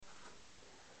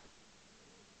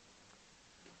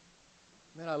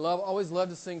Man, always love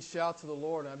to sing Shout to the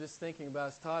Lord. And I'm just thinking about,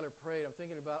 as Tyler prayed, I'm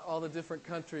thinking about all the different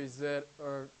countries that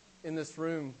are in this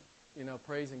room,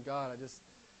 praising God.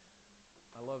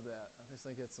 I love that. I just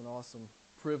think it's an awesome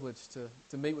privilege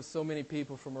to meet with so many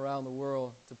people from around the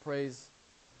world to praise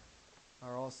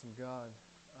our awesome God.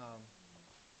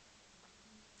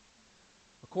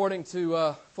 According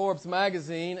to Forbes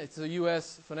magazine, it's a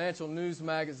U.S. financial news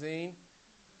magazine,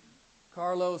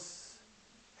 Carlos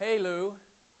Helú,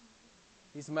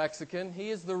 he's Mexican. He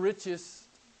is the richest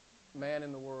man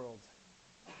in the world.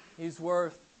 He's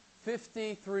worth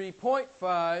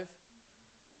 $53.5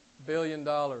 billion.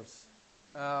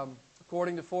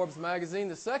 According to Forbes magazine,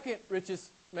 the second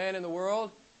richest man in the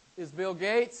world is Bill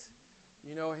Gates.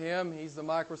 You know him. He's the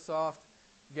Microsoft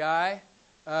guy.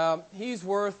 He's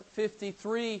worth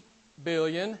 $53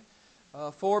 billion.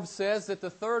 Forbes says that the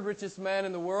third richest man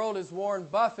in the world is Warren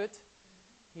Buffett.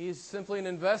 He's simply an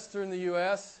investor in the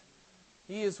U.S.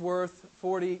 He is worth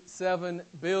 $47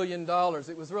 billion.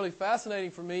 It was really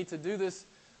fascinating for me to do this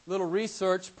little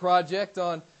research project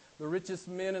on the richest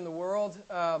men in the world.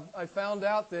 I found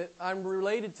out that I'm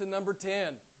related to number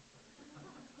 10.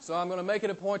 So I'm going to make it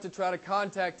a point to try to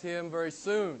contact him very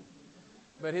soon.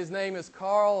 But his name is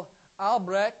Karl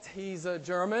Albrecht. He's a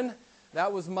German.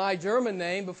 That was my German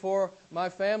name before my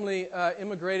family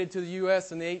immigrated to the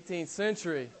U.S. in the 18th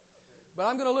century. But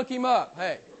I'm going to look him up.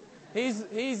 Hey, he's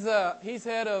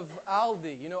head of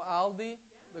Aldi. You know Aldi,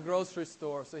 the grocery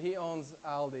store. So he owns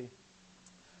Aldi.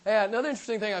 Hey, another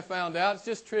interesting thing I found out. It's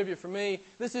just trivia for me.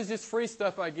 This is just free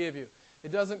stuff I give you.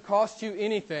 It doesn't cost you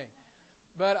anything.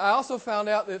 But I also found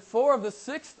out that 4 of the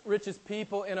 6 richest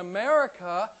people in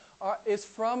America is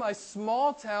from a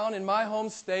small town in my home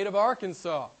state of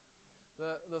Arkansas.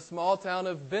 The small town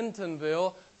of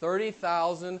Bentonville,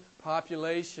 30,000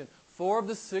 population. 4 of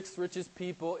the 6 richest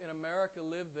people in America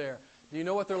live there. Do you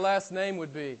know what their last name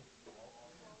would be?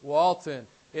 Walton.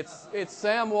 It's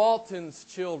Sam Walton's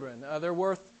children. They're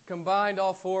worth, combined,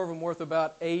 all 4 of them, worth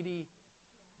about $80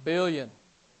 billion.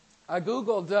 I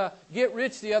Googled Get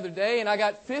Rich the other day, and I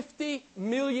got 50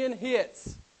 million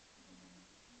hits.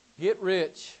 Get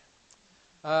Rich.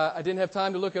 I didn't have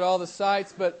time to look at all the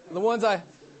sites, but the ones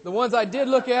I did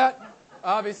look at,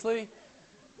 obviously,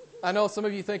 I know some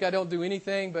of you think I don't do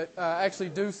anything, but I actually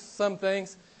do some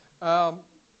things. The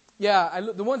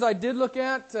ones I did look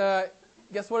at,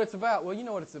 guess what it's about? Well, you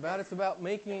know what it's about. It's about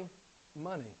making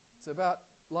money. It's about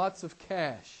lots of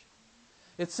cash.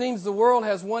 It seems the world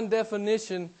has one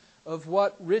definition of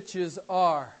what riches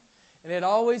are, and it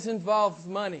always involves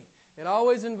money. It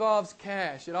always involves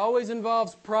cash. It always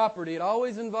involves property. It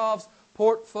always involves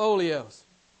portfolios.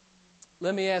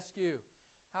 Let me ask you,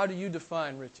 how do you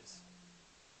define riches?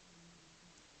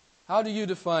 How do you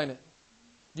define it?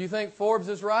 Do you think Forbes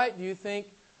is right? Do you think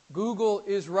Google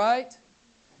is right?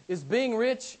 Is being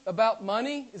rich about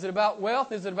money? Is it about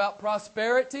wealth? Is it about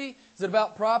prosperity? Is it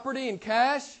about property and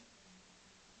cash?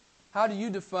 How do you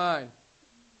define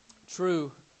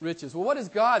true riches? Well, what does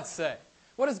God say?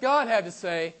 What does God have to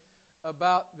say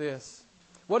about this?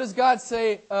 What does God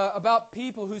say about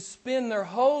people who spend their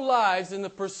whole lives in the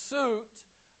pursuit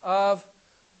of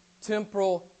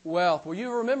temporal wealth? Well,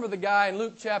 you remember the guy in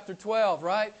Luke chapter 12,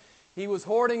 right? He was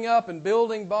hoarding up and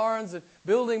building barns and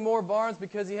building more barns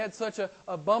because he had such a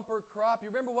bumper crop. You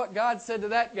remember what God said to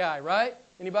that guy, right?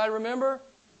 Anybody remember?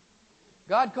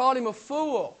 God called him a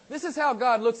fool. This is how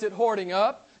God looks at hoarding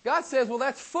up. God says, well,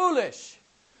 that's foolish.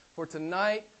 For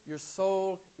tonight your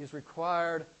soul is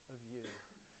required of you.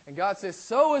 And God says,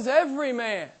 so is every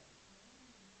man.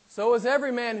 So is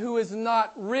every man who is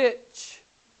not rich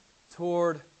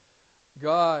toward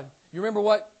God. You remember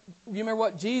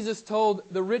what Jesus told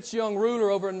the rich young ruler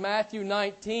over in Matthew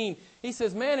 19? He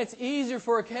says, man, it's easier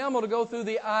for a camel to go through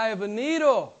the eye of a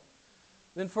needle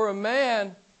than for a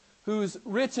man who's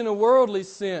rich in a worldly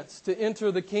sense to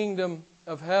enter the kingdom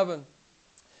of heaven.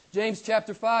 James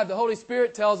chapter 5, the Holy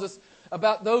Spirit tells us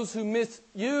about those who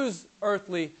misuse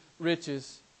earthly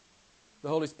riches. The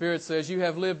Holy Spirit says, you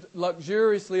have lived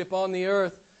luxuriously upon the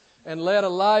earth and led a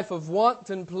life of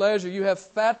wanton pleasure. You have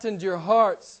fattened your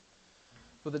hearts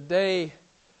for the day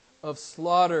of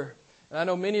slaughter. And I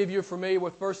know many of you are familiar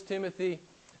with 1 Timothy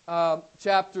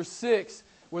chapter 6,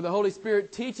 where the Holy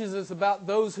Spirit teaches us about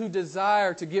those who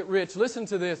desire to get rich. Listen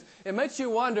to this. It makes you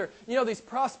wonder, these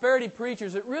prosperity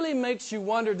preachers, it really makes you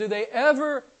wonder, do they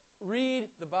ever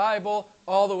read the Bible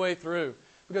all the way through?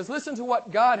 Because listen to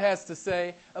what God has to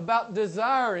say about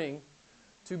desiring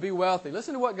to be wealthy.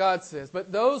 Listen to what God says.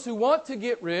 But those who want to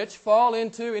get rich fall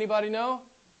into, anybody know?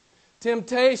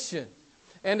 Temptation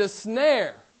and a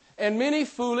snare and many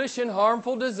foolish and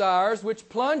harmful desires which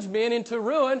plunge men into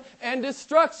ruin and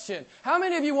destruction. How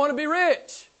many of you want to be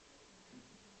rich?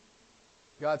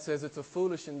 God says it's a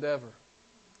foolish endeavor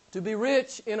to be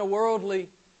rich in a worldly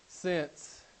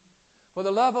sense. For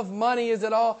the love of money is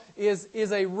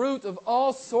a root of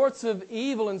all sorts of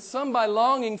evil, and some by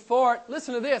longing for it,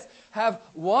 listen to this, have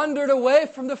wandered away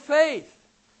from the faith.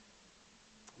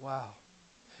 Wow.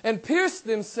 And pierced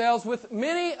themselves with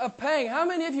many a pang. How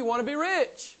many of you want to be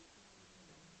rich?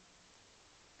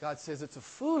 God says it's a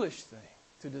foolish thing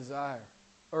to desire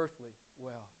earthly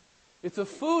wealth. It's a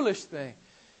foolish thing.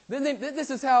 This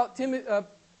is how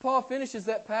Paul finishes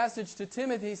that passage to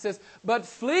Timothy. He says, but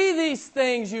flee these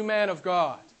things, you man of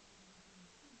God.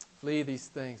 Flee these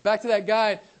things. Back to that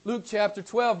guy in Luke chapter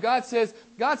 12. God says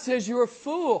you're a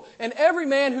fool. And every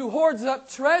man who hoards up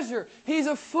treasure, he's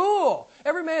a fool.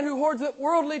 Every man who hoards up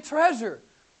worldly treasure.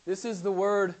 This is the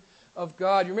word of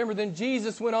God. You remember then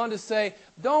Jesus went on to say,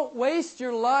 don't waste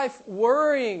your life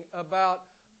worrying about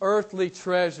earthly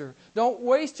treasure. Don't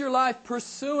waste your life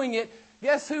pursuing it.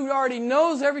 Guess who already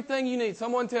knows everything you need?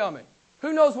 Someone tell me.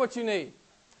 Who knows what you need?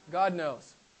 God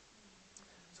knows.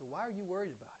 So why are you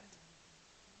worried about it?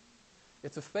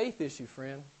 It's a faith issue,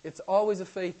 friend. It's always a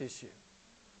faith issue.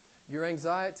 Your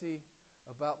anxiety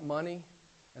about money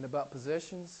and about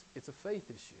possessions, it's a faith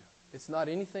issue. It's not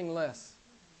anything less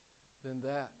than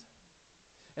that.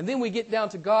 And then we get down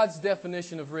to God's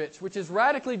definition of rich, which is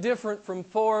radically different from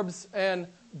Forbes and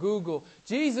Google.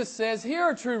 Jesus says, here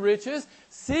are true riches.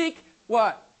 Seek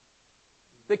what?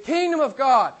 The kingdom of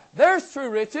God. There's true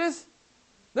riches.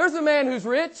 There's a man who's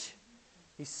rich.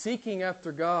 He's seeking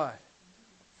after God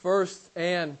first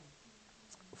and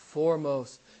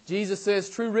foremost. Jesus says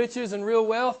true riches and real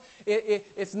wealth,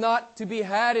 it's not to be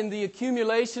had in the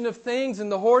accumulation of things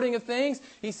and the hoarding of things.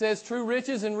 He says true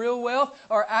riches and real wealth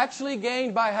are actually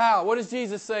gained by how? What does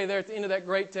Jesus say there at the end of that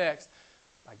great text?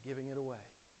 By giving it away.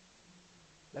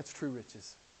 That's true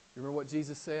riches. You remember what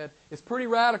Jesus said? It's pretty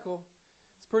radical.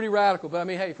 It's pretty radical. But I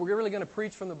mean, hey, if we're really going to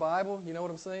preach from the Bible, you know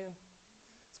what I'm saying?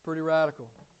 It's pretty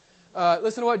radical.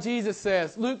 Listen to what Jesus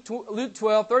says. Luke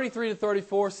 12, 33 to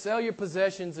 34, sell your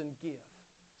possessions and give.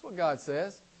 That's what God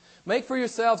says. Make for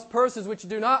yourselves purses which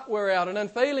do not wear out, an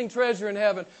unfailing treasure in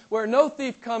heaven, where no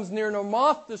thief comes near, nor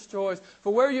moth destroys.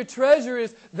 For where your treasure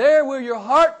is, there will your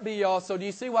heart be also. Do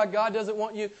you see why God doesn't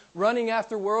want you running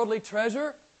after worldly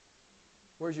treasure?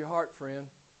 Where's your heart, friend?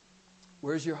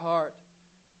 Where's your heart?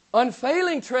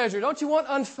 Unfailing treasure. Don't you want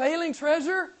unfailing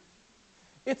treasure?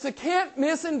 It's a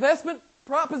can't-miss investment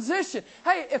proposition.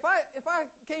 Hey, if I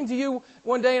came to you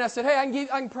one day and I said, hey, I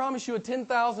can promise you a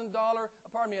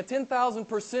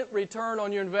 10,000% return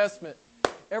on your investment,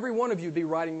 every one of you would be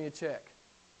writing me a check.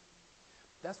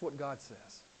 That's what God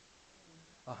says.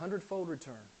 100-fold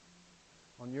return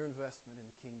on your investment in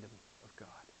the kingdom of God.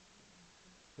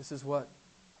 This is what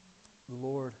the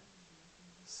Lord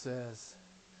says.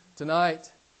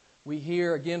 Tonight, we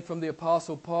hear again from the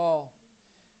Apostle Paul.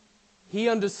 He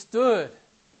understood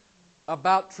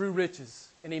about true riches,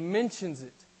 and he mentions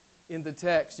it in the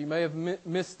text. You may have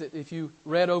missed it if you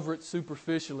read over it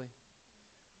superficially.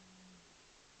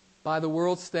 By the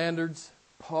world's standards,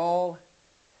 Paul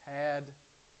had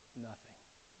nothing.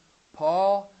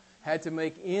 Paul had to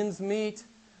make ends meet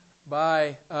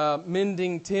by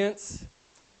mending tents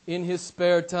in his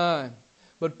spare time.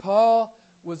 But Paul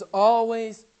was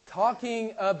always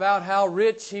talking about how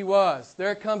rich he was.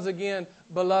 There it comes again,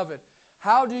 beloved.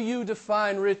 How do you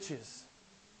define riches?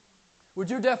 Would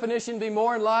your definition be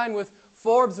more in line with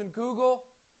Forbes and Google?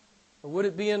 Or would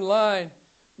it be in line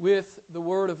with the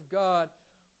Word of God?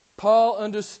 Paul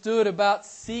understood about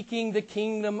seeking the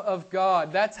kingdom of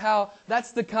God.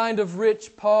 That's the kind of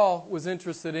rich Paul was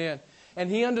interested in. And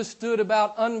he understood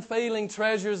about unfailing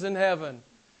treasures in heaven.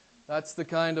 That's the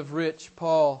kind of rich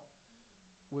Paul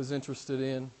was interested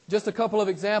in. Just a couple of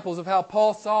examples of how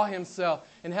Paul saw himself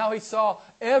and how he saw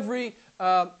every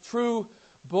true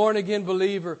born-again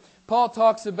believer. Paul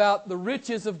talks about the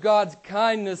riches of God's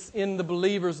kindness in the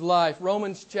believer's life.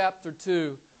 Romans chapter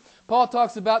 2. Paul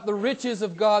talks about the riches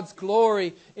of God's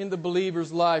glory in the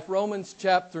believer's life. Romans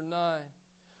chapter 9.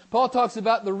 Paul talks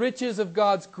about the riches of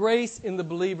God's grace in the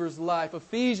believer's life.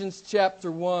 Ephesians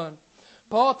chapter 1.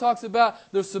 Paul talks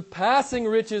about the surpassing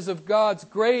riches of God's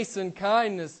grace and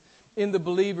kindness in the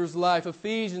believer's life.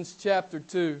 Ephesians chapter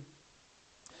 2.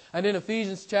 And in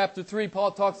Ephesians chapter 3,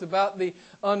 Paul talks about the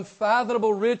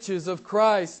unfathomable riches of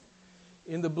Christ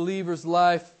in the believer's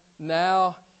life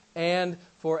now and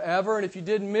forever. And if you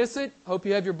didn't miss it, hope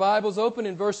you have your Bibles open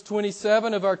in verse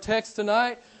 27 of our text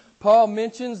tonight. Paul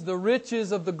mentions the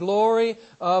riches of the glory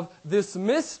of this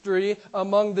mystery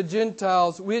among the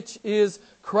Gentiles, which is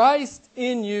Christ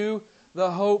in you,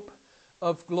 the hope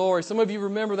of glory. Some of you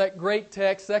remember that great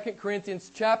text, 2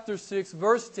 Corinthians chapter 6,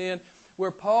 verse 10,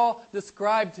 where Paul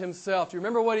described himself. Do you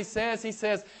remember what he says? He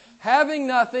says, having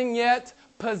nothing yet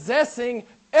possessing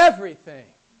everything.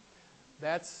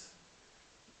 That's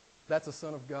a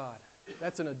son of God.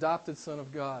 That's an adopted son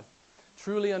of God.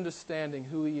 Truly understanding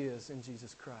who He is in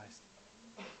Jesus Christ.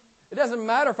 It doesn't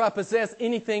matter if I possess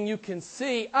anything you can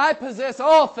see. I possess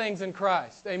all things in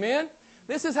Christ. Amen?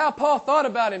 This is how Paul thought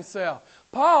about himself.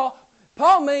 Paul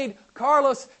made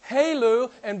Carlos Helú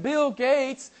and Bill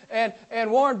Gates and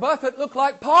Warren Buffett look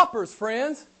like paupers,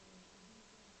 friends.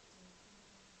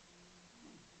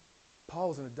 Paul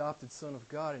was an adopted son of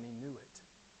God, and he knew it.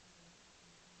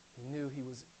 He knew he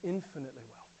was infinitely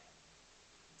wealthy.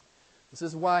 This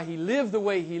is why he lived the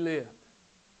way he lived.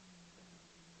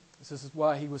 This is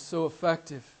why he was so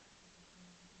effective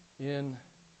in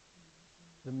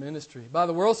the ministry. By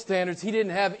the world's standards, he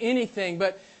didn't have anything,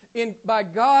 but by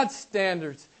God's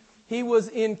standards, he was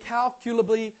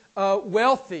incalculably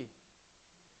wealthy.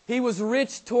 He was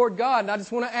rich toward God. And I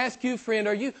just want to ask you, friend,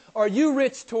 are you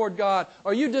rich toward God?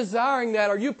 Are you desiring that?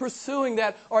 Are you pursuing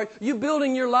that? Are you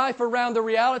building your life around the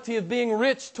reality of being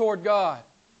rich toward God?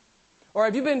 Or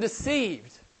have you been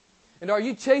deceived? And are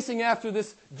you chasing after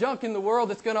this junk in the world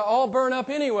that's going to all burn up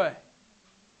anyway?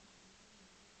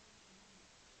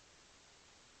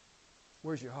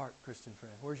 Where's your heart, Christian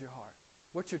friend? Where's your heart?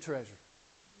 What's your treasure?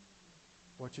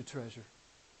 What's your treasure?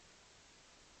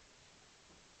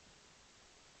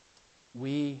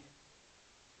 We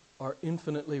are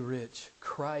infinitely rich.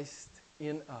 Christ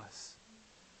in us,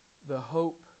 the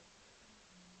hope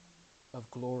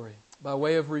of glory. By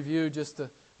way of review, just to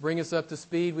bring us up to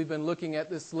speed, we've been looking at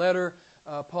this letter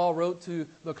Paul wrote to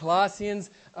the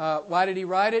Colossians. Why did he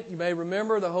write it? You may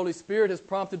remember the Holy Spirit has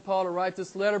prompted Paul to write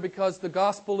this letter because the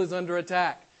gospel is under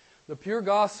attack. The pure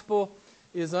gospel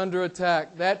is under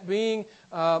attack. That being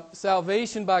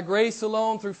salvation by grace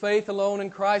alone, through faith alone, in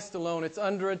Christ alone. It's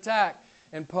under attack.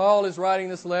 And Paul is writing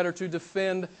this letter to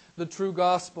defend the true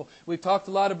gospel. We've talked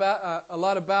a lot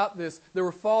about this. There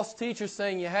were false teachers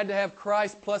saying you had to have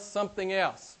Christ plus something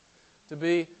else to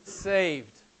be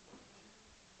saved.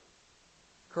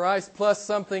 Christ plus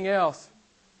something else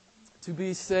to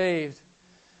be saved.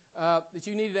 That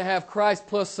you needed to have Christ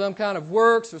plus some kind of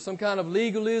works or some kind of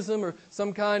legalism or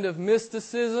some kind of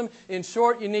mysticism. In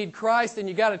short, you need Christ and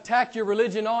you got to tack your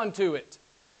religion onto it.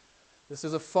 This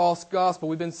is a false gospel.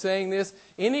 We've been saying this.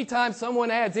 Anytime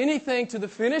someone adds anything to the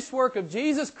finished work of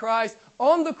Jesus Christ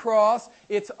on the cross,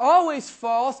 it's always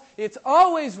false, it's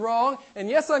always wrong, and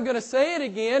yes, I'm going to say it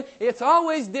again, it's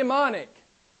always demonic.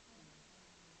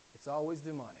 It's always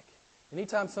demonic.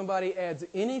 Anytime somebody adds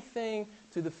anything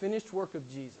to the finished work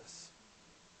of Jesus,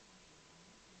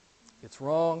 it's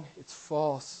wrong, it's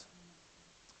false,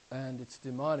 and it's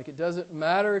demonic. It doesn't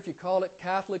matter if you call it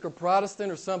Catholic or Protestant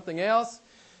or something else.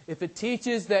 If it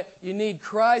teaches that you need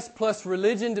Christ plus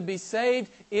religion to be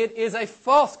saved, it is a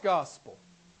false gospel.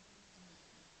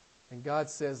 And God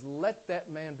says, let that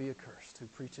man be accursed who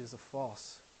preaches a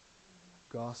false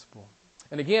gospel.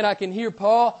 And again, I can hear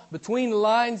Paul between the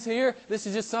lines here. This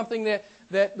is just something that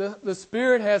the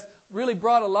Spirit has really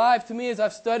brought alive to me as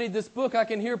I've studied this book. I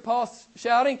can hear Paul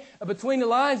shouting between the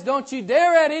lines, don't you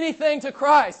dare add anything to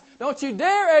Christ. Don't you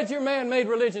dare add your man-made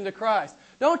religion to Christ.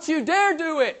 Don't you dare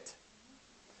do it.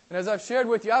 And as I've shared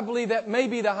with you, I believe that may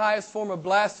be the highest form of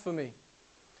blasphemy,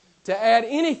 to add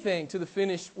anything to the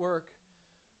finished work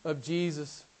of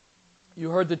Jesus.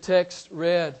 You heard the text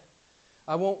read.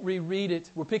 I won't reread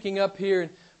it. We're picking up here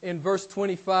in verse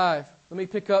 25. Let me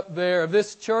pick up there. Of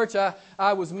this church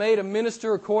I was made a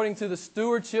minister according to the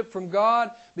stewardship from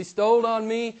God bestowed on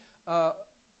me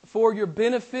for your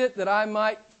benefit, that I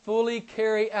might fully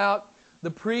carry out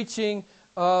the preaching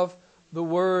of the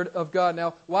Word of God.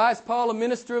 Now, why is Paul a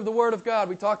minister of the Word of God?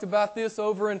 We talked about this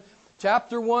over in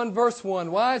chapter 1, verse 1.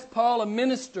 Why is Paul a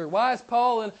minister? Why is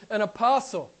Paul an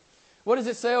apostle? What does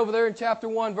it say over there in chapter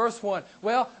 1, verse 1?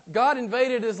 Well, God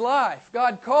invaded his life.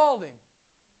 God called him.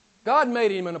 God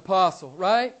made him an apostle,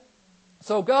 right?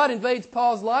 So God invades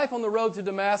Paul's life on the road to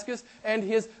Damascus, and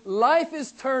his life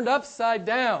is turned upside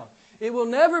down. It will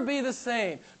never be the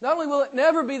same. Not only will it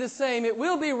never be the same, it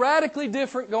will be radically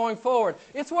different going forward.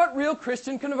 It's what real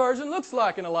Christian conversion looks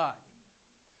like in a life.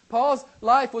 Paul's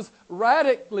life was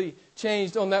radically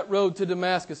changed on that road to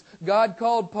Damascus. God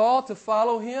called Paul to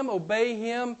follow him, obey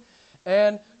him,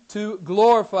 and to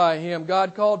glorify Him.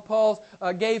 God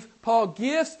gave Paul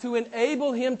gifts to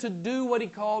enable him to do what He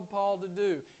called Paul to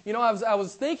do. You know, I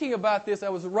was thinking about this. I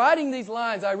was writing these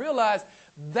lines. I realized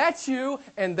that's you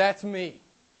and that's me.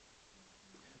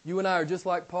 You and I are just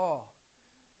like Paul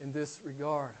in this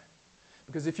regard.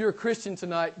 Because if you're a Christian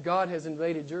tonight, God has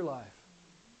invaded your life.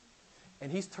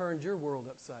 And He's turned your world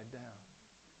upside down.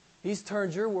 He's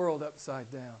turned your world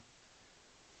upside down.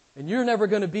 And you're never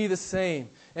going to be the same.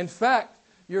 In fact,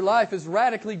 your life is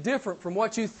radically different from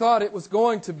what you thought it was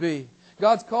going to be.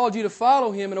 God's called you to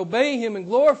follow Him and obey Him and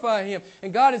glorify Him.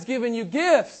 And God has given you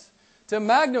gifts to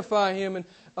magnify Him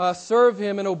and serve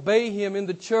Him and obey Him in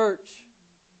the church.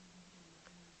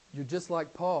 You're just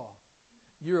like Paul.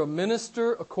 You're a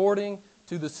minister according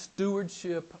to the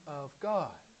stewardship of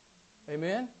God.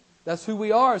 Amen? That's who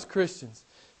we are as Christians.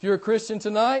 If you're a Christian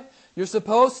tonight, you're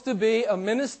supposed to be a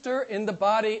minister in the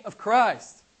body of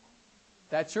Christ.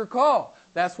 That's your call.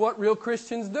 That's what real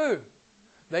Christians do.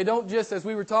 They don't just, as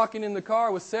we were talking in the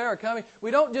car with Sarah coming,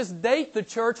 we don't just date the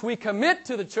church, we commit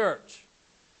to the church.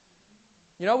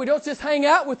 You know, we don't just hang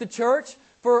out with the church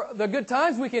for the good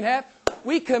times we can have.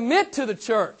 We commit to the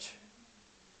church.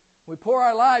 We pour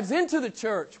our lives into the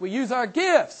church. We use our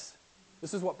gifts.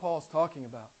 This is what Paul's talking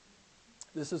about.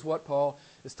 This is what Paul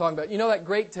is talking about. You know that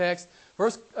great text,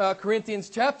 1 Corinthians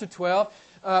chapter 12.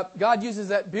 God uses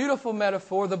that beautiful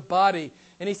metaphor, the body.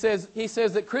 And He says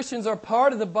that Christians are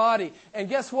part of the body. And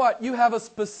guess what? You have a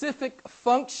specific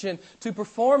function to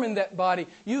perform in that body.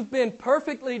 You've been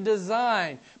perfectly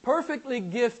designed, perfectly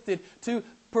gifted to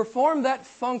perform that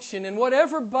function in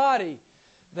whatever body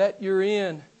that you're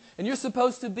in. And you're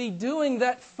supposed to be doing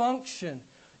that function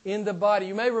in the body.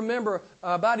 You may remember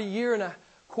about a year and a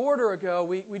quarter ago,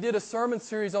 we did a sermon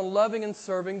series on loving and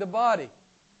serving the body.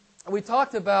 We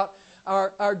talked about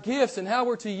our gifts and how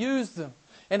we're to use them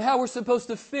and how we're supposed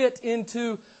to fit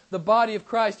into the body of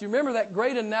Christ. You remember that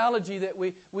great analogy that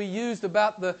we used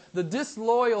about the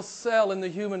disloyal cell in the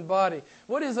human body.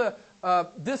 What is a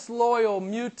disloyal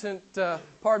mutinous,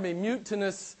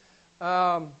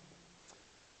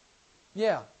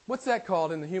 what's that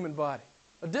called in the human body?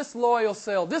 A disloyal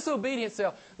cell, disobedient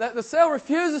cell. That the cell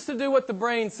refuses to do what the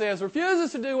brain says,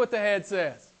 refuses to do what the head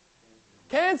says.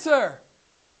 Cancer.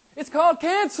 It's called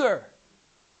cancer.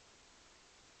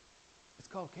 It's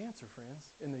called cancer, friends,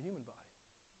 in the human body.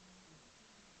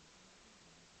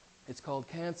 It's called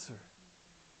cancer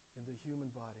in the human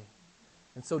body.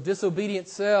 And so disobedient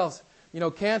cells, you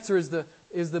know, cancer is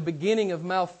the beginning of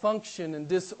malfunction and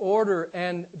disorder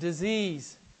and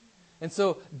disease. And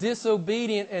so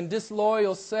disobedient and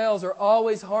disloyal cells are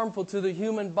always harmful to the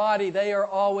human body. They are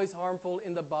always harmful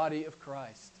in the body of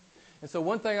Christ. And so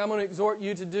one thing I'm going to exhort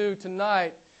you to do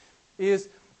tonight is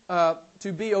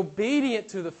to be obedient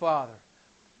to the Father,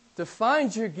 to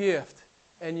find your gift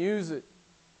and use it.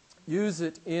 Use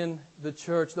it in the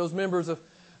church. Those members of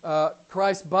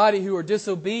Christ's body who are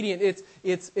disobedient,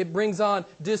 it brings on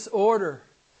disorder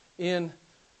in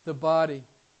the body.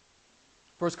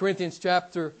 1 Corinthians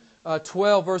chapter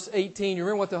 12, verse 18. You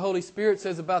remember what the Holy Spirit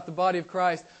says about the body of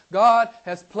Christ. God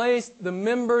has placed the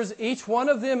members, each one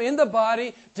of them, in the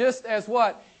body just as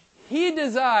what? He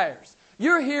desires.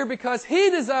 You're here because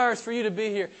He desires for you to be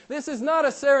here. This is not a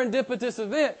serendipitous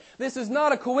event. This is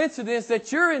not a coincidence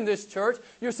that you're in this church.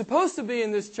 You're supposed to be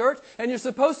in this church, and you're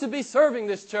supposed to be serving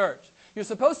this church. You're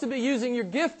supposed to be using your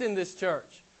gift in this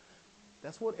church.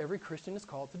 That's what every Christian is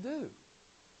called to do.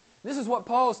 This is what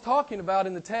Paul is talking about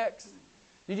in the text.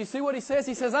 Did you see what he says?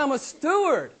 He says, I'm a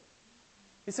steward.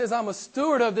 He says, I'm a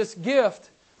steward of this gift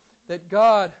that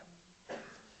God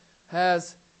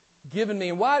has given me.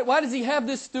 And why does he have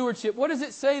this stewardship? What does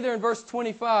it say there in verse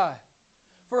 25?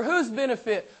 For whose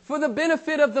benefit? For the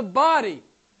benefit of the body.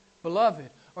 Beloved,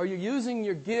 are you using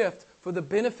your gift for the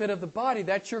benefit of the body?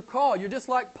 That's your call. You're just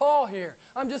like Paul here.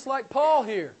 I'm just like Paul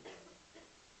here.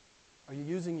 Are you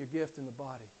using your gift in the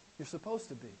body? You're supposed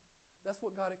to be. That's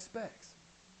what God expects.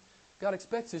 God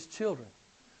expects His children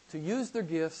to use their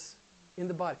gifts in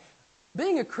the body.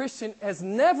 Being a Christian has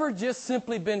never just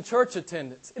simply been church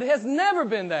attendance. It has never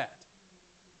been that.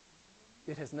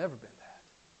 It has never been that.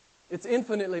 It's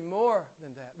infinitely more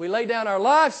than that. We lay down our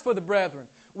lives for the brethren.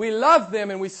 We love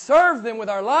them and we serve them with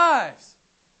our lives.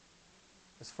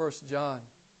 As 1 John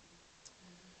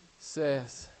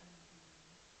says,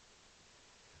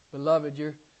 beloved,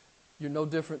 you're no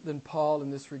different than Paul in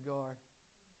this regard.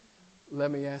 Let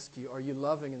me ask you, are you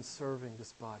loving and serving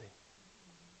this body?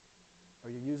 Are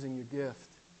you using your gift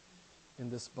in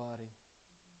this body?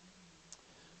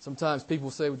 Sometimes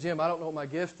people say, well, Jim, I don't know what my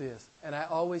gift is. And I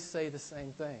always say the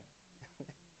same thing.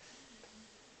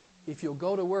 If you'll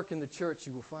go to work in the church,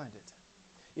 you will find it.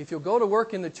 if you'll go to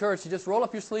work in the church, you just roll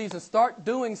up your sleeves and start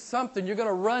doing something, you're going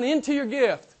to run into your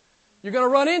gift. You're going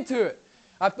to run into it.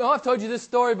 I've told you this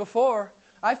story before.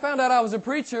 I found out I was a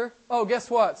preacher. Oh, guess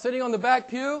what? Sitting on the back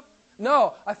pew?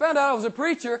 No, I found out I was a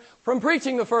preacher from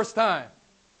preaching the first time.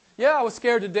 Yeah, I was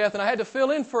scared to death, and I had to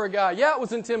fill in for a guy. Yeah, it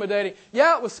was intimidating.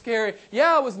 Yeah, it was scary.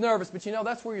 Yeah, I was nervous. But you know,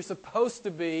 that's where you're supposed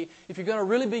to be if you're going to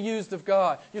really be used of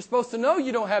God. You're supposed to know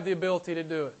you don't have the ability to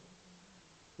do it.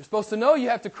 You're supposed to know you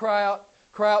have to cry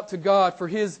out to God for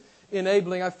His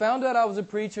enabling. I found out I was a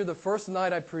preacher the first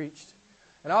night I preached.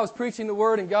 And I was preaching the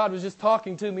Word, and God was just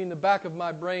talking to me in the back of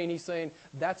my brain. He's saying,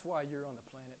 that's why you're on the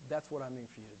planet. That's what I mean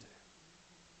for you to do.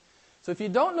 So if you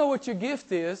don't know what your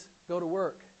gift is, go to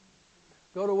work.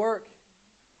 Go to work.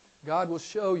 God will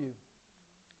show you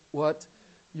what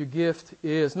your gift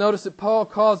is. Notice that Paul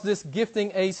calls this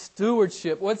gifting a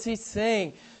stewardship. What's he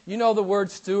saying? You know the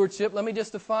word stewardship. Let me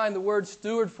just define the word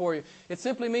steward for you. It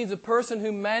simply means a person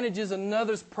who manages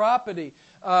another's property,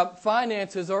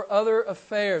 finances, or other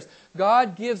affairs.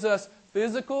 God gives us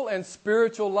physical and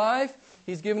spiritual life.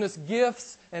 He's given us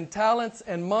gifts and talents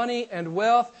and money and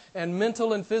wealth and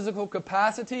mental and physical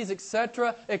capacities,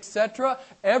 etc., etc.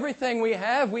 Everything we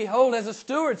have, we hold as a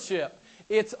stewardship.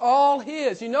 It's all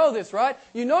His. You know this, right?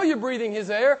 You know you're breathing His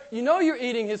air. You know you're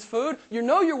eating His food. You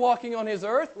know you're walking on His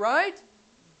earth, right?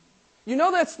 You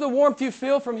know that's the warmth you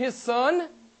feel from His Son.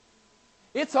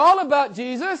 It's all about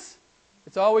Jesus.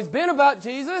 It's always been about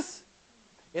Jesus.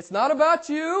 It's not about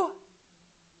you.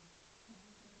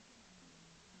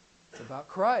 It's about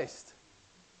Christ.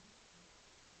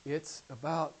 It's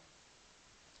about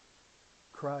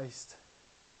Christ.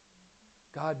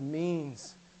 God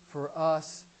means for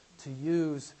us to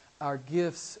use our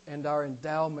gifts and our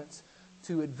endowments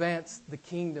to advance the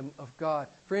kingdom of God.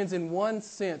 Friends, in one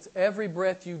sense, every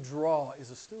breath you draw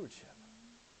is a stewardship.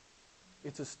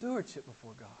 It's a stewardship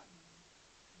before God.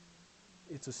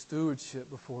 It's a stewardship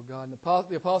before God. And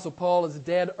the Apostle Paul is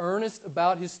dead earnest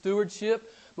about his stewardship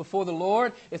before the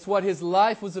Lord. It's what his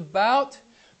life was about,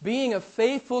 being a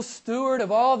faithful steward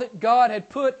of all that God had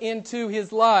put into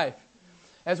his life.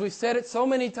 As we've said it so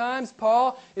many times,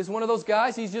 Paul is one of those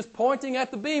guys, he's just pointing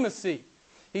at the Bema seat.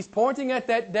 He's pointing at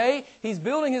that day. He's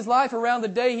building his life around the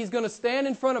day he's going to stand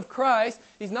in front of Christ.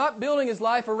 He's not building his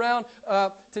life around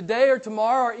today or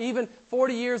tomorrow or even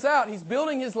 40 years out. He's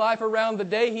building his life around the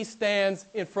day he stands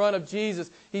in front of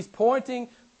Jesus. He's pointing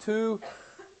to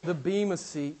the Bema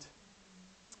seat.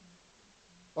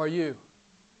 Are you?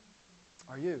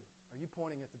 Are you? Are you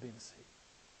pointing at the Bema seat?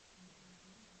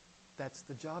 That's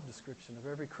the job description of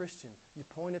every Christian. You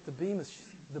point at the Bema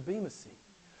seat.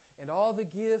 And all the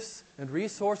gifts and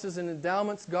resources and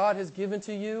endowments God has given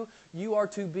to you, you are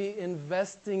to be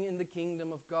investing in the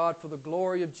kingdom of God for the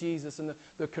glory of Jesus and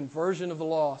the conversion of the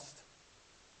lost.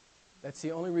 That's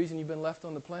the only reason you've been left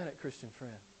on the planet, Christian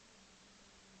friend.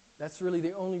 That's really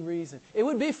the only reason. It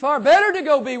would be far better to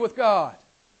go be with God.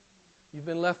 You've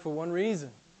been left for one reason: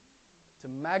 to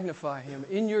magnify Him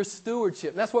in your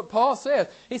stewardship. And that's what Paul says.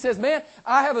 He says, man,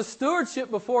 I have a stewardship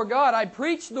before God. I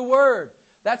preach the Word.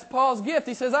 That's Paul's gift.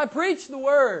 He says, I preach the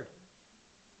Word.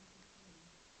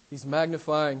 He's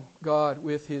magnifying God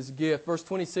with his gift. Verse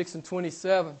 26 and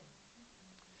 27.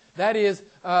 That is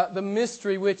the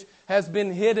mystery which has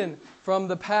been hidden from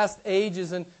the past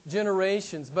ages and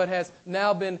generations, but has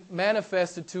now been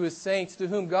manifested to His saints, to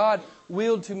whom God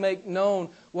willed to make known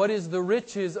what is the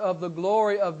riches of the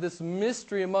glory of this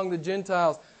mystery among the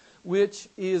Gentiles, which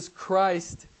is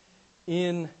Christ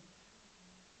in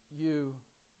you.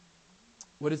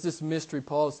 What is this mystery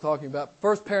Paul is talking about?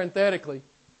 First, parenthetically,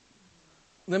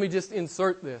 let me just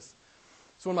insert this.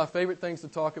 It's one of my favorite things to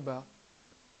talk about.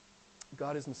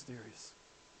 God is mysterious.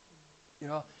 You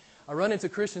know, I run into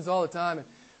Christians all the time, and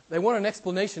they want an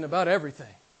explanation about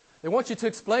everything. They want you to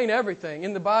explain everything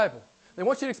in the Bible. They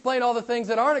want you to explain all the things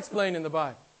that aren't explained in the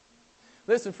Bible.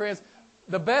 Listen, friends,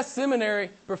 the best seminary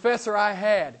professor I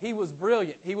had, he was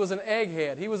brilliant. He was an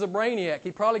egghead. He was a brainiac.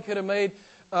 He probably could have made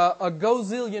a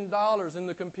gazillion dollars in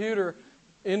the computer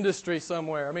industry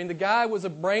somewhere. I mean, the guy was a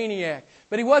brainiac.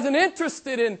 But he wasn't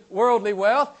interested in worldly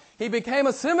wealth. He became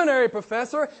a seminary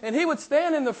professor, and he would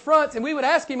stand in the front, and we would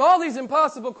ask him all these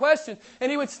impossible questions. And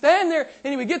he would stand there,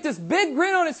 and he would get this big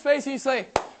grin on his face, and he'd say,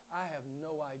 I have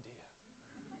no idea.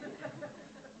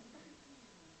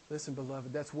 Listen,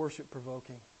 beloved, that's worship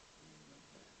provoking.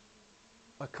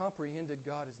 A comprehended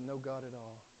God is no God at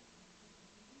all.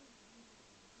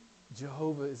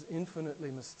 Jehovah is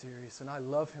infinitely mysterious, and I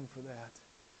love Him for that.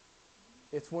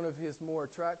 It's one of His more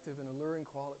attractive and alluring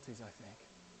qualities, I think.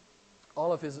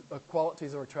 All of His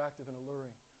qualities are attractive and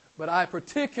alluring. But I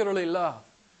particularly love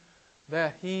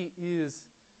that He is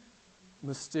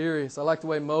mysterious. I like the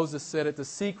way Moses said it. The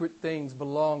secret things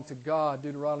belong to God.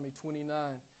 Deuteronomy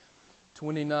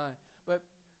 29:29. But,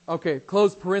 okay,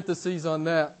 close parentheses on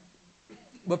that.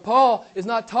 But Paul is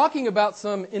not talking about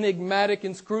some enigmatic,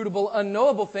 inscrutable,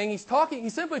 unknowable thing.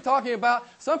 He's simply talking about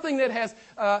something that has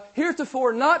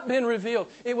heretofore not been revealed.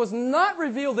 It was not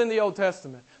revealed in the Old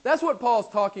Testament. That's what Paul's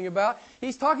talking about.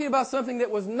 He's talking about something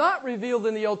that was not revealed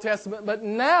in the Old Testament, but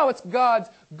now it's God's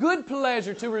good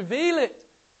pleasure to reveal it.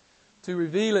 To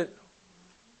reveal it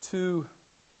to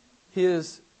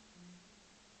His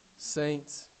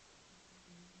saints.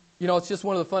 You know, it's just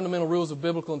one of the fundamental rules of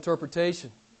biblical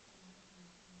interpretation.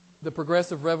 The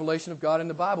progressive revelation of God in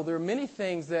the Bible. There are many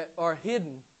things that are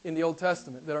hidden in the Old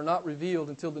Testament that are not revealed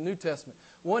until the New Testament.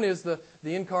 One is the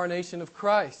incarnation of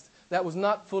Christ. That was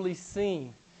not fully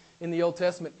seen in the Old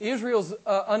Testament. Israel's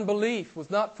unbelief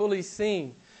was not fully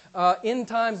seen. End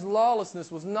times lawlessness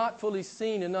was not fully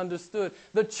seen and understood.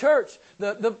 The church,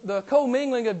 the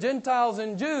commingling of Gentiles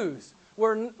and Jews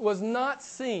was not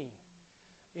seen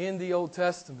in the Old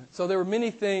Testament. So there were many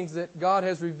things that God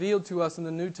has revealed to us in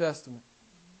the New Testament.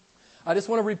 I just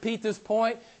want to repeat this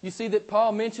point. You see that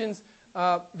Paul mentions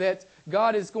that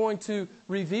God is going to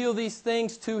reveal these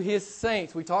things to His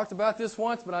saints. We talked about this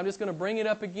once, but I'm just going to bring it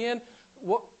up again.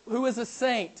 Who is a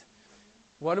saint?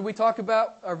 What did we talk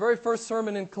about? Our very first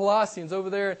sermon in Colossians, over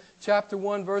there, chapter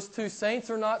 1, verse 2. Saints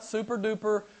are not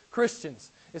super-duper Christians.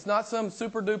 It's not some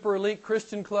super-duper elite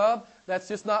Christian club. That's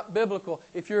just not biblical.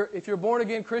 If you're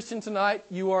born-again Christian tonight,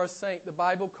 you are a saint. The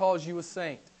Bible calls you a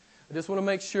saint. I just want to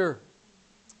make sure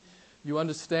you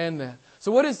understand that.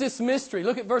 So what is this mystery?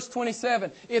 Look at verse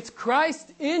 27. It's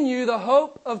Christ in you, the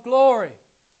hope of glory.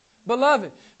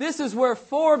 Beloved, this is where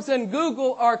Forbes and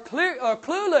Google are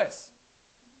clueless.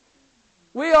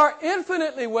 We are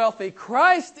infinitely wealthy.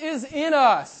 Christ is in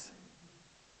us.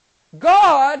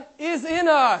 God is in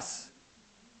us.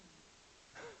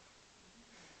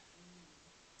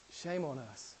 Shame on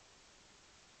us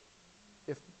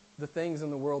if the things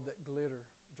in the world that glitter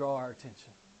draw our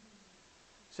attention.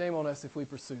 Shame on us if we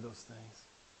pursue those things.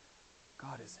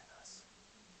 God is in us.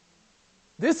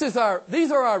 These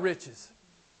are our riches.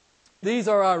 These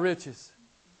are our riches.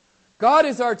 God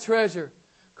is our treasure.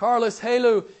 Carlos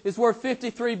Helu is worth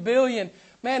 $53 billion.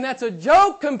 Man, that's a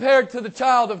joke compared to the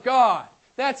child of God.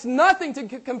 That's nothing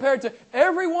compared to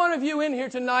every one of you in here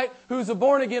tonight who's a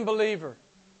born-again believer.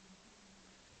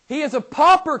 He is a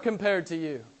pauper compared to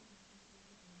you.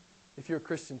 If you're a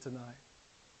Christian tonight.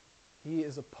 He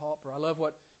is a pauper. I love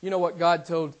what God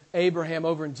told Abraham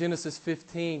over in Genesis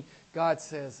 15. God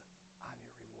says, I'm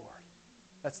your reward.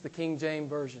 That's the King James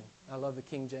Version. I love the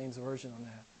King James Version on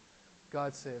that.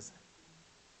 God says,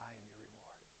 I am your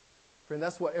reward. Friend,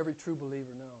 that's what every true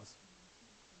believer knows.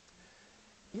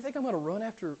 You think I'm going to run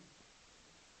after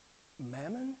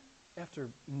mammon? After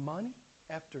money?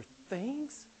 After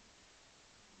things?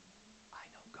 I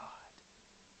know God.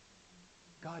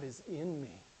 God is in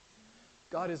me.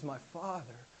 God is my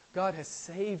Father. God has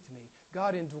saved me.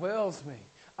 God indwells me.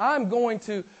 I'm going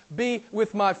to be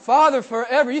with my Father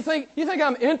forever. You think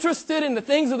I'm interested in the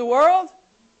things of the world?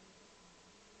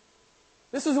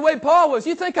 This is the way Paul was.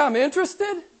 You think I'm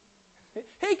interested?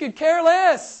 He could care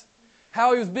less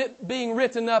how he was being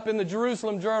written up in the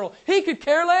Jerusalem Journal. He could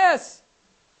care less.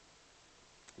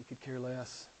 He could care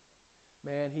less.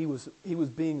 Man, he was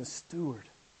being a steward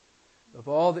of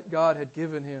all that God had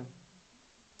given him.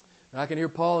 And I can hear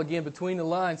Paul again between the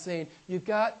lines saying, you've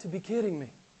got to be kidding me.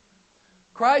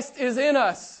 Christ is in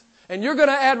us. And you're going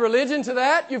to add religion to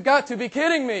that? You've got to be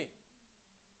kidding me.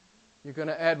 You're going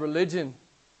to add religion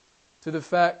to the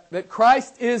fact that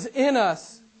Christ is in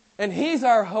us. And He's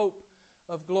our hope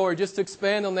of glory. Just to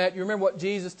expand on that, you remember what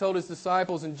Jesus told His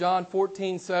disciples in John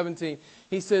 14:17.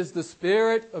 He says, the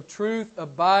Spirit of truth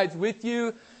abides with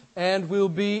you and will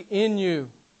be in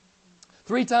you.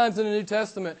 3 times in the New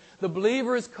Testament, the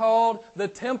believer is called the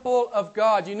temple of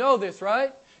God. You know this,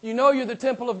 right? You know you're the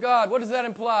temple of God. What does that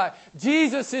imply?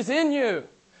 Jesus is in you.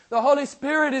 The Holy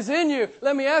Spirit is in you.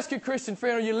 Let me ask you, Christian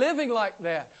friend, are you living like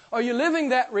that? Are you living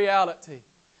that reality?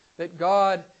 That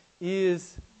God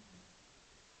is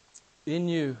in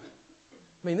you.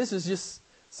 I mean, this is just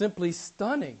simply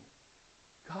stunning.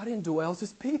 God indwells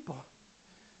His people.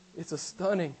 It's a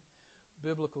stunning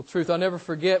biblical truth. I'll never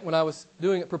forget when I was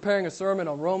preparing a sermon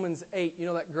on Romans 8. You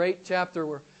know that great chapter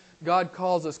where God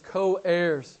calls us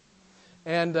co-heirs.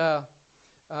 And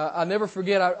I'll never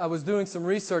forget, I was doing some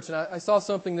research and I saw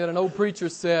something that an old preacher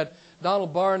said,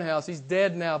 Donald Barnhouse. He's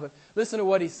dead now, but listen to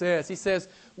what he says. He says,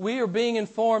 we are being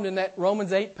informed in that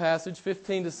Romans 8 passage,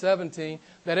 15 to 17,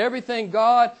 that everything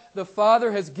God the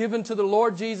Father has given to the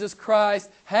Lord Jesus Christ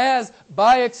has,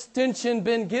 by extension,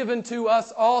 been given to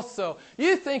us also.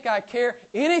 You think I care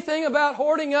anything about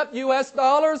hoarding up U.S.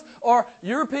 dollars or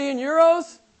European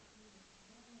euros?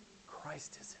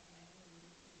 Christ is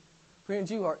in me.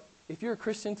 Friends, if you're a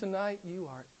Christian tonight, you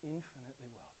are infinitely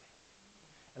wealthy.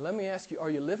 And let me ask you, are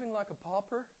you living like a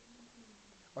pauper?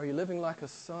 Or are you living like a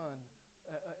son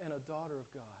and a daughter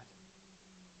of God?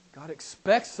 God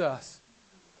expects us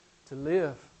to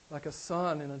live like a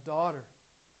son and a daughter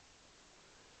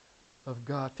of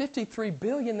God. 53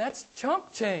 billion, that's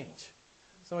chump change.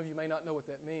 Some of you may not know what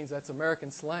that means. That's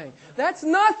American slang. That's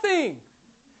nothing.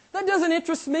 That doesn't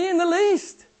interest me in the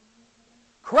least.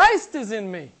 Christ is in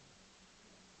me.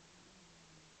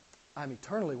 I'm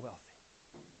eternally wealthy.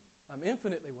 I'm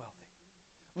infinitely wealthy.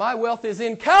 My wealth is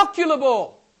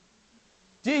incalculable.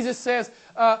 Jesus says,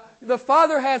 the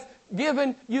Father has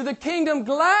given you the kingdom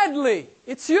gladly.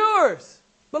 It's yours.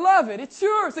 Beloved, it's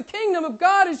yours. The kingdom of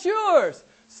God is yours.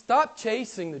 Stop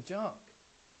chasing the junk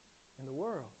in the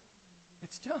world.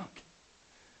 It's junk.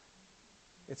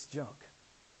 It's junk.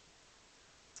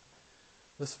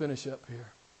 Let's finish up here.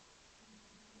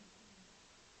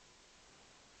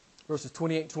 Verses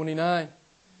 28 and 29.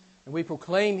 And we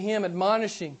proclaim Him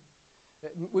admonishing.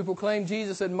 We proclaim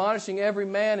Jesus admonishing every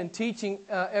man and teaching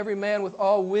every man with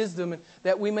all wisdom, and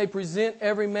that we may present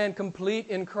every man complete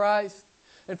in Christ.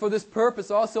 And for this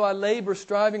purpose also I labor,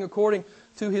 striving according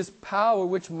to His power,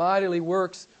 which mightily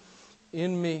works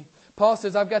in me. Paul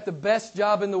says, I've got the best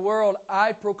job in the world.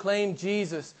 I proclaim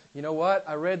Jesus. You know what?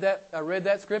 I read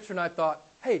that scripture and I thought,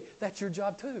 hey, that's your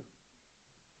job too.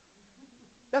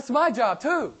 That's my job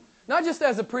too. Not just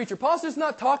as a preacher. Paul's just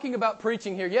not talking about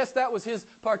preaching here. Yes, that was his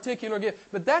particular gift.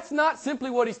 But that's not simply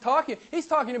what he's talking. He's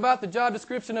talking about the job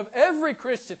description of every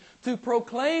Christian, to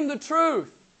proclaim the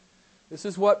truth. This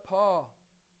is what Paul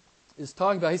is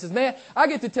talking about. He says, man, I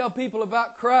get to tell people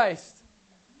about Christ.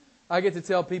 I get to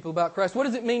tell people about Christ. What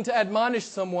does it mean to admonish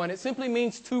someone? It simply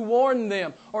means to warn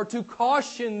them or to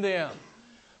caution them.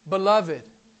 Beloved,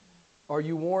 are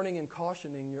you warning and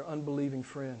cautioning your unbelieving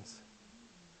friends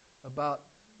about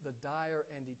the dire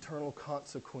and eternal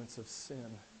consequence of sin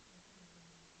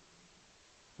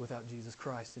without Jesus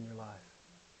Christ in your life?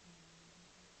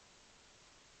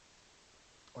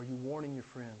 Are you warning your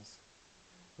friends?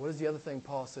 What is the other thing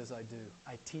Paul says I do?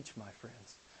 I teach my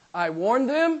friends. I warn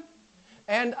them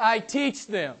and I teach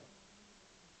them.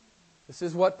 This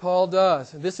is what Paul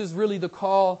does. And this is really the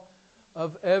call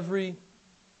of every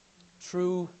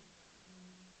true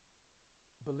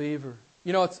believer.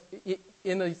 You know,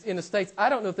 in the States, I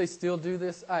don't know if they still do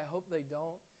this. I hope they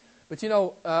don't. But you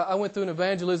know, I went through an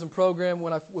evangelism program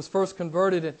when I was first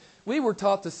converted, and we were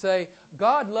taught to say,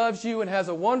 God loves you and has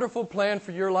a wonderful plan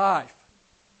for your life.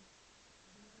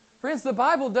 Friends, the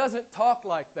Bible doesn't talk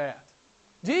like that.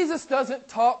 Jesus doesn't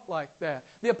talk like that.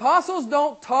 The apostles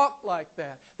don't talk like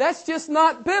that. That's just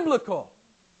not biblical.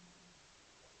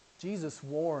 Jesus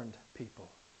warned people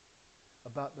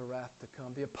about the wrath to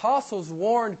come. The apostles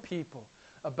warned people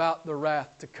about the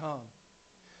wrath to come.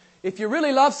 If you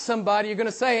really love somebody, you're going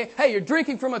to say, hey, you're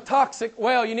drinking from a toxic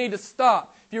well, you need to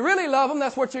stop. If you really love them,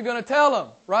 that's what you're going to tell them,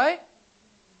 right?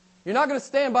 You're not going to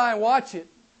stand by and watch it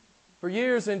for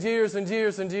years and years and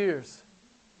years and years.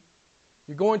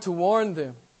 You're going to warn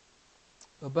them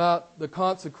about the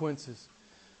consequences.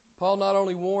 Paul not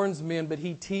only warns men, but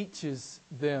he teaches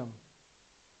them.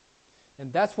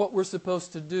 And that's what we're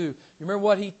supposed to do. You remember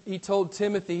what he told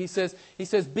Timothy? He says,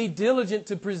 be diligent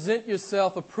to present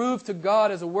yourself approved to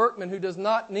God as a workman who does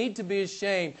not need to be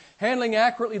ashamed, handling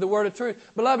accurately the word of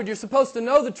truth. Beloved, you're supposed to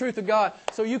know the truth of God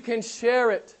so you can share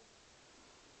it.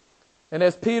 And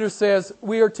as Peter says,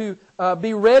 we are to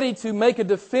be ready to make a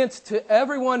defense to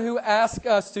everyone who asks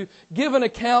us to give an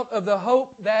account of the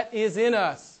hope that is in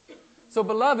us. So,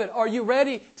 beloved, are you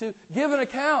ready to give an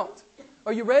account?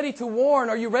 Are you ready to warn?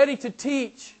 Are you ready to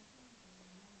teach?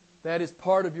 That is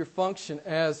part of your function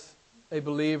as a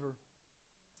believer.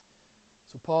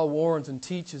 So Paul warns and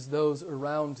teaches those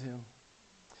around him.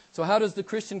 So how does the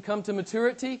Christian come to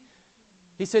maturity?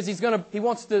 He says he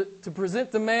wants to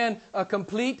present the man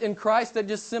complete in Christ. That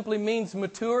just simply means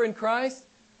mature in Christ.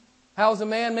 How is a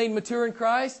man made mature in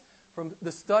Christ? From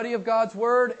the study of God's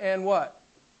Word and what?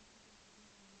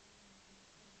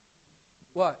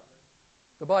 What?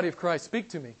 The body of Christ. Speak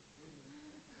to me.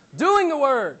 Doing the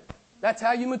Word. That's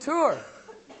how you mature.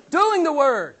 Doing the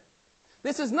Word.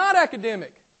 This is not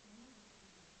academic.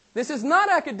 This is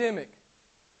not academic.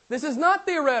 This is not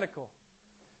theoretical.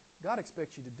 God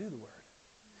expects you to do the Word.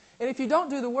 And if you don't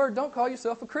do the Word, don't call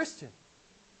yourself a Christian.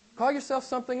 Call yourself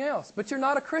something else. But you're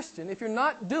not a Christian if you're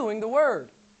not doing the Word.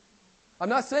 I'm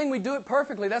not saying we do it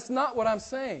perfectly. That's not what I'm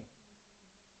saying.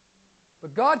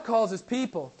 But God calls His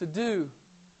people to do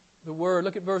the Word.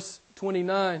 Look at verse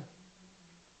 29.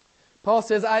 Paul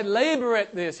says, I labor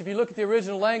at this. If you look at the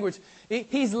original language,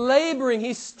 he's laboring,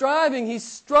 he's striving, he's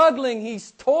struggling,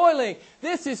 he's toiling.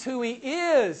 This is who he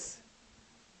is.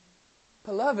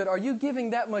 Beloved, are you giving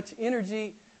that much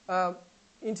energy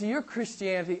into your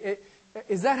Christianity?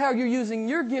 Is that how you're using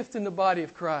your gift in the body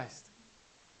of Christ?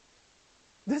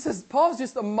 Paul's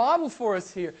just a model for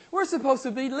us here. We're supposed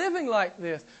to be living like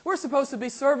this. We're supposed to be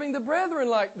serving the brethren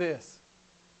like this.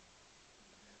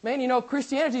 Man, you know,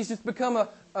 Christianity's just become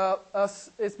what am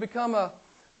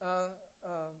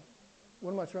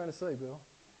I trying to say, Bill?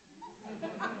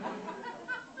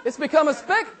 It's become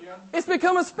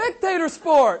a spectator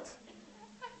sport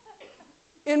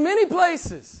in many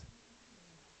places.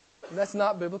 And that's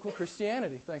not biblical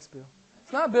Christianity. Thanks, Bill.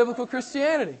 It's not biblical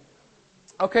Christianity.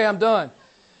 Okay, I'm done.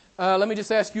 Let me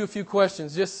just ask you a few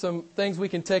questions, just some things we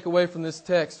can take away from this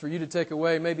text for you to take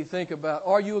away, maybe think about.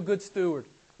 Are you a good steward?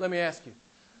 Let me ask you.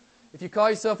 If you call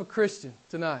yourself a Christian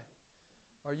tonight,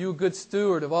 are you a good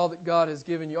steward of all that God has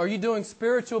given you? Are you doing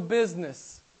spiritual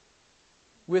business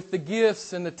with the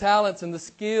gifts and the talents and the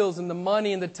skills and the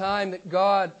money and the time that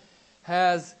God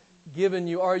has given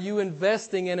you? Are you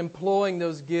investing and employing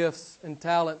those gifts and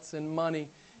talents and money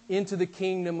into the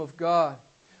kingdom of God?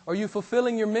 Are you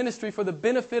fulfilling your ministry for the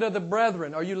benefit of the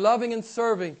brethren? Are you loving and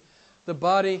serving the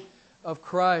body of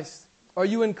Christ? Are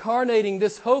you incarnating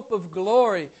this hope of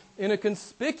glory in a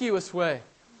conspicuous way?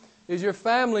 Is your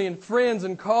family and friends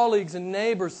and colleagues and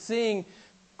neighbors seeing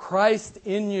Christ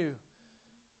in you?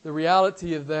 The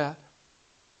reality of that.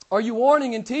 Are you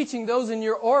warning and teaching those in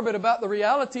your orbit about the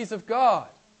realities of God?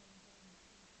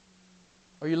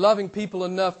 Are you loving people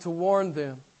enough to warn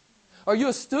them? Are you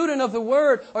a student of the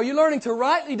Word? Are you learning to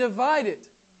rightly divide it,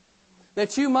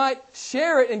 that you might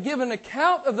share it and give an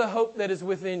account of the hope that is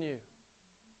within you?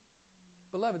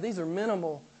 Beloved, these are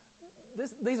minimal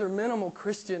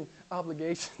Christian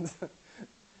obligations.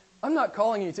 I'm not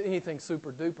calling you to anything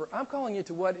super duper. I'm calling you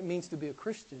to what it means to be a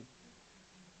Christian.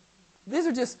 These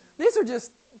are just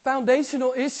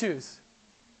foundational issues.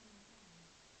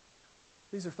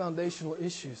 These are foundational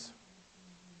issues.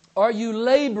 Are you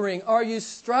laboring? Are you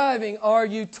striving? Are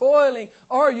you toiling?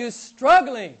 Are you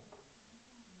struggling?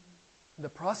 The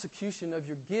prosecution of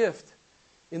your gift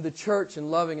in the church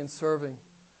and loving and serving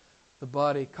the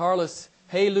body. Carlos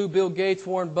Helú, Bill Gates,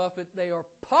 Warren Buffett, they are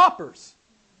paupers.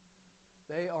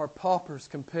 They are paupers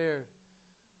compared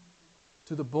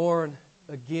to the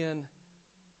born-again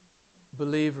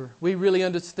believer. We really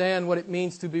understand what it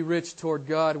means to be rich toward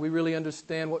God. We really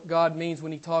understand what God means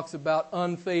when He talks about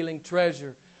unfailing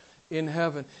treasure in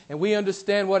heaven. And we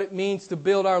understand what it means to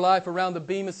build our life around the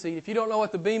Bema Seat. If you don't know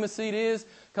what the Bema Seat is,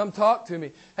 come talk to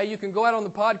me. Hey, you can go out on the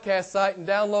podcast site and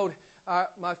download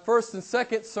my first and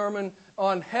second sermon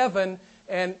on heaven,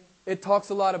 and it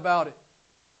talks a lot about it.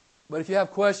 But if you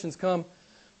have questions, come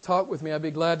talk with me. I'd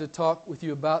be glad to talk with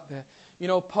you about that. You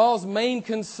know, Paul's main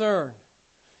concern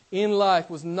in life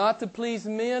was not to please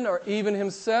men or even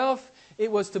himself.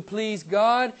 It was to please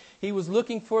God. He was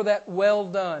looking for that well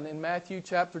done in Matthew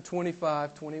chapter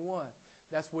 25, 21.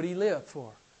 That's what he lived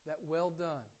for, that well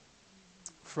done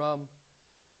from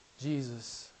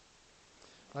Jesus.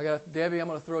 Debbie, I'm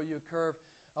going to throw you a curve.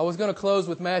 I was going to close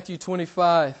with Matthew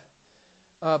 25,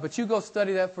 but you go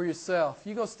study that for yourself.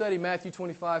 You go study Matthew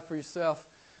 25 for yourself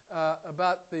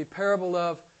about the parable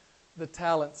of the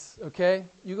talents, okay?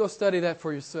 You go study that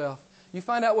for yourself. You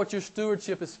find out what your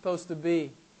stewardship is supposed to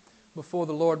be before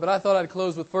the Lord. But I thought I'd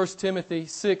close with 1 Timothy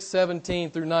 6,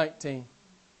 17 through 19.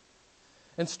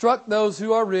 Instruct those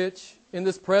who are rich in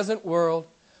this present world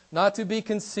not to be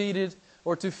conceited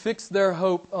or to fix their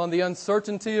hope on the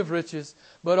uncertainty of riches,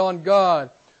 but on God,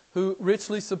 who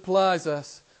richly supplies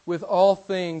us with all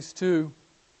things to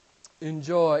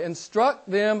enjoy. Instruct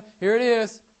them, here it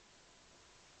is.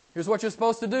 Here's what you're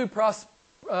supposed to do,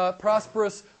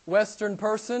 prosperous Western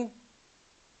person.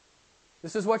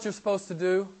 This is what you're supposed to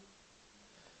do.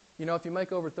 You know, if you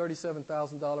make over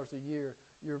 $37,000 a year,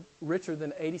 you're richer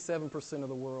than 87% of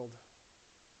the world.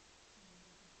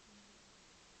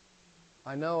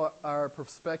 I know our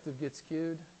perspective gets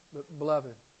skewed, but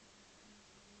beloved,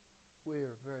 we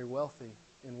are very wealthy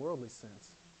in worldly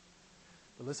sense.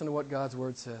 But listen to what God's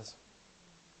Word says.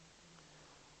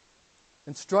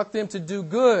 Instruct them to do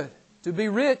good, to be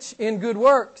rich in good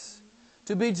works,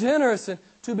 to be generous and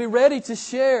to be ready to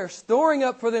share, storing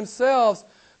up for themselves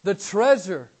the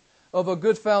treasure of a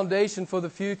good foundation for the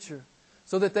future,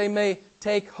 so that they may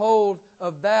take hold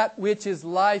of that which is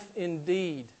life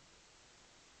indeed.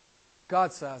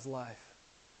 God-sized life,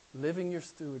 living your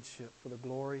stewardship for the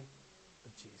glory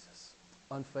of Jesus.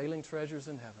 Unfailing treasures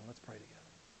in heaven. Let's pray together.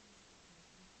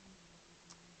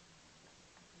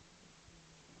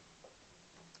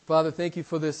 Father, thank you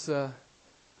for this.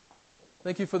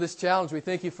 Thank you for this challenge. We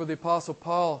thank you for the Apostle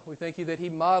Paul. We thank you that he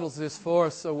models this for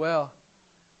us so well.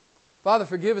 Father,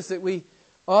 forgive us that we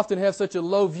often have such a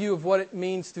low view of what it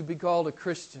means to be called a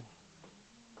Christian.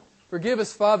 Forgive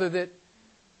us, Father, that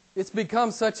it's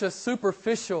become such a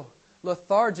superficial,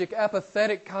 lethargic,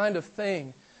 apathetic kind of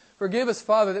thing. Forgive us,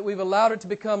 Father, that we've allowed it to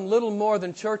become little more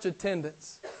than church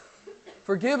attendance.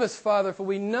 Forgive us, Father, for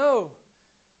we know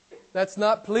that's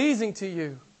not pleasing to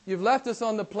you. You've left us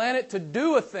on the planet to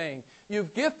do a thing.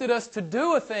 You've gifted us to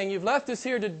do a thing. You've left us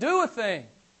here to do a thing.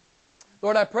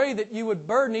 Lord, I pray that you would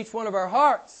burden each one of our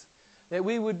hearts, that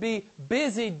we would be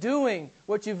busy doing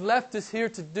what you've left us here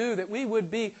to do, that we would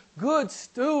be good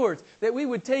stewards, that we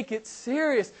would take it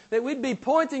serious, that we'd be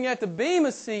pointing at the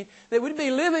bema seat, that we'd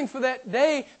be living for that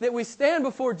day that we stand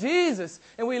before Jesus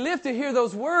and we live to hear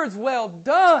those words, "Well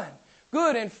done,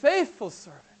 good and faithful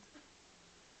servant."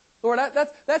 Lord,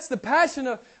 that's the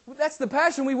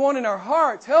passion we want in our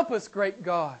hearts. Help us, great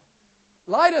God.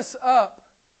 Light us up,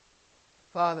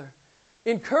 Father.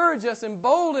 Encourage us,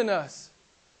 embolden us.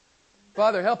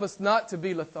 Father, help us not to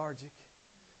be lethargic.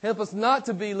 Help us not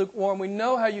to be lukewarm. We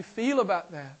know how you feel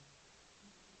about that.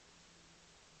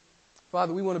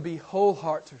 Father, we want to be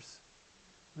wholehearters.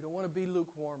 We don't want to be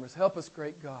lukewarmers. Help us,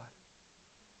 great God.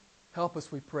 Help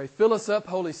us, we pray. Fill us up,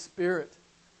 Holy Spirit.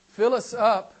 Fill us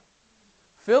up.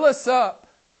 Fill us up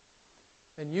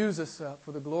and use us up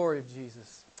for the glory of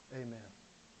Jesus. Amen.